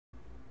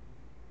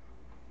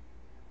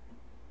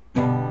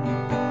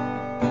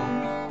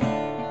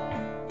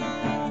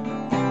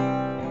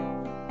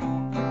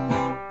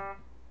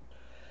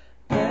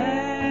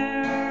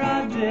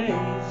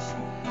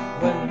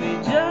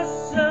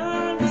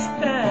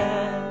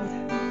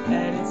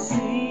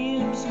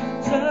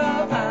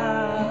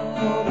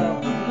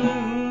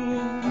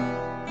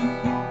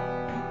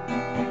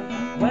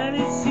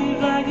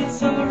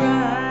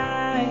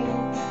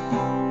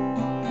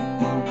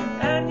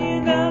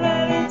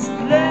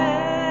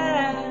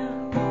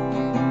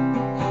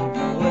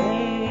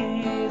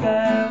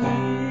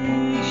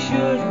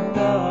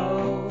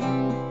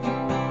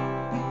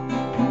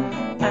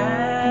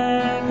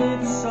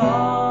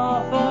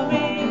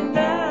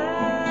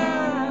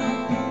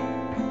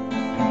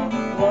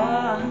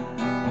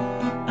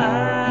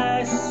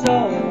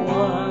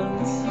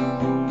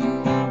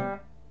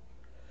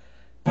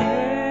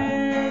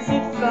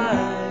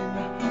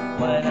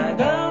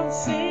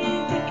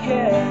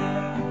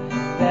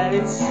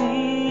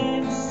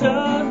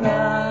don't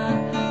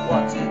know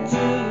what to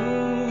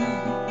do,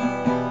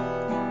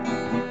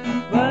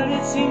 but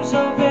it seems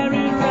so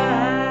very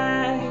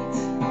right,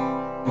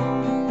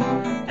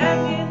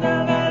 and you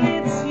know that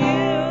it's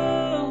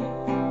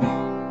you,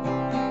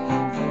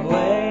 the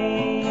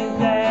way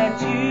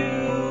that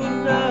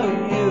you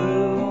know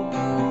you.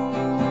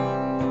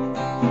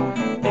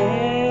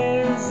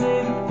 Is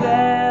it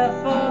there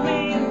for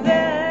me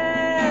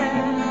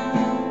there?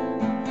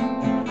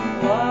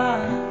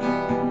 What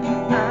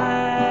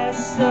I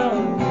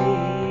so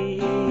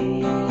need.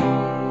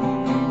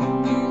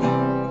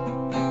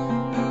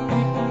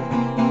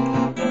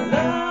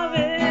 Love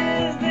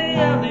is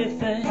the only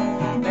thing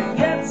that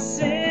gets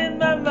in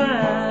my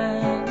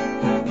mind.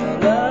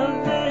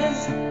 Love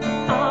is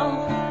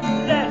all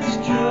that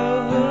is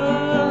true.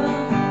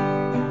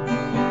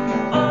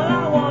 All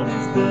I want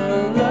is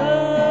the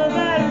love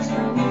that is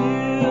from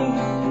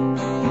you.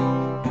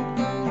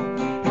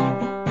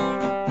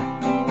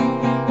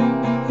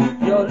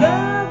 Your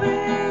love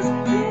is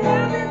the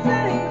only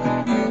thing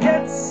that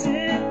gets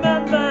in my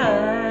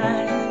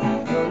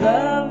mind. Your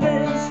love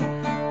is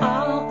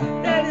all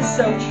that is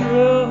so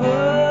true.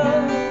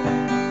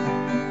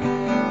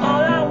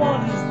 All I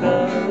want is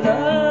the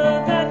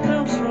love that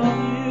comes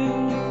from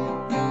you.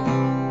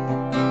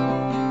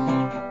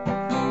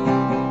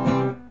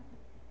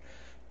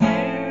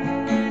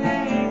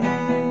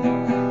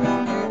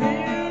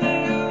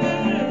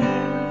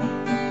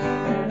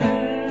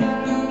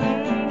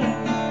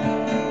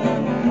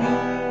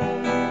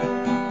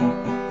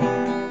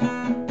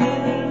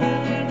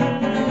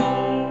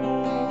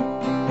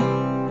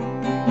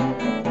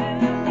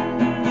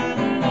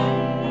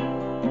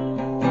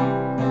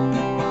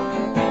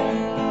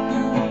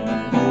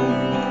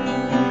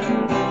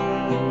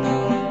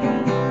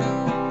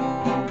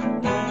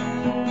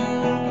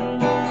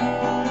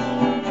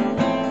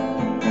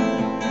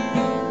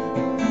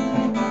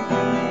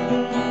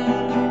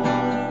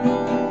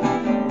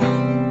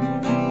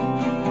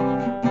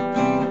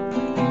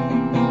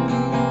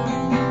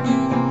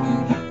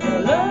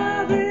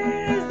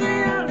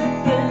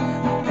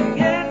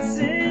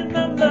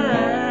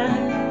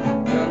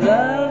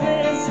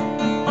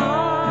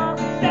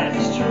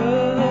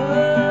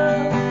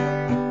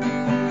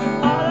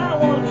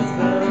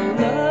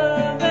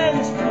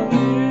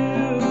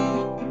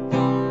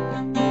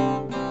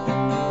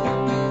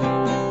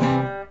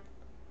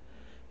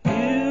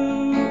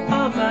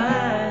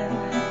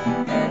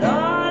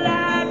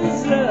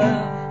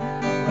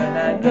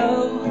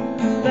 Know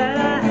that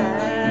I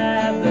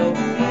have no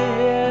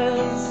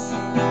fears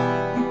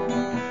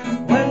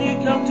when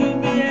you come to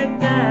me at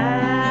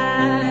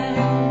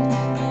night,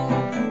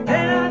 and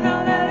I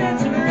know that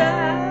it's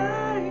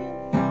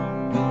right.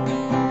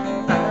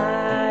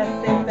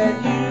 I think that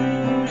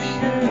you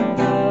should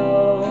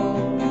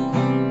know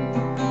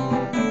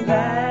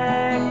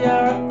that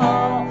you're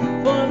all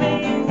for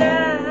me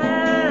now.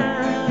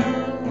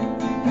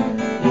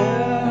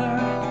 You're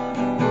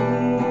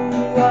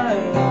who I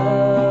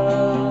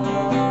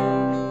love.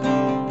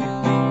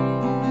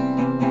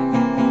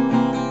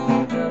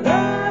 Your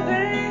love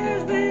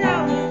is the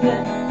only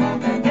thing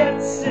that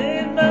gets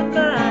in my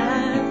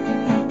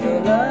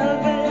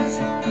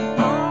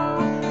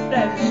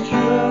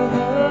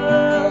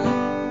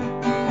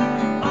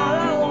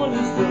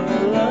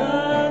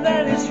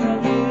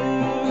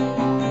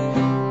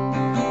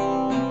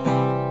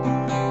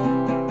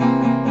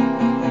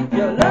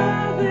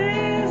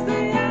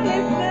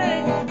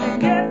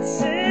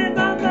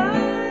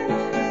mind.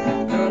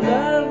 Your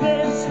love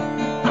is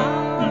all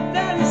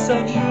that is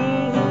so true.